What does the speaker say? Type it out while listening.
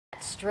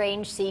that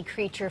strange sea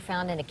creature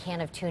found in a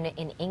can of tuna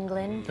in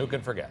England? Who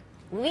can forget?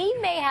 We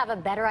may have a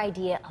better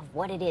idea of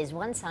what it is.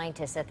 One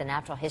scientist at the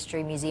Natural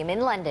History Museum in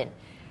London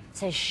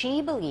says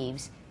she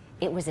believes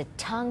it was a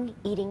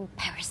tongue-eating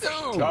parasite.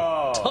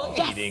 Oh,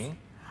 tongue-eating? Yes.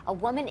 A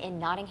woman in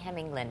Nottingham,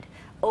 England,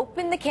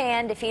 opened the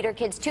can to feed her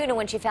kids tuna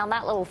when she found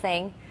that little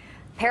thing.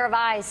 Pair of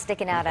eyes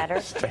sticking out at her.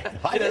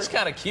 It is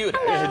kind of cute.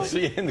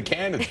 In the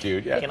can, it's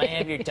cute. Yeah. Can I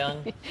have your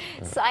tongue?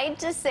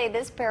 Scientists say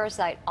this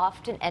parasite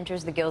often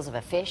enters the gills of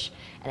a fish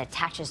and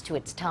attaches to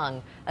its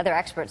tongue. Other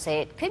experts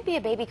say it could be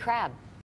a baby crab.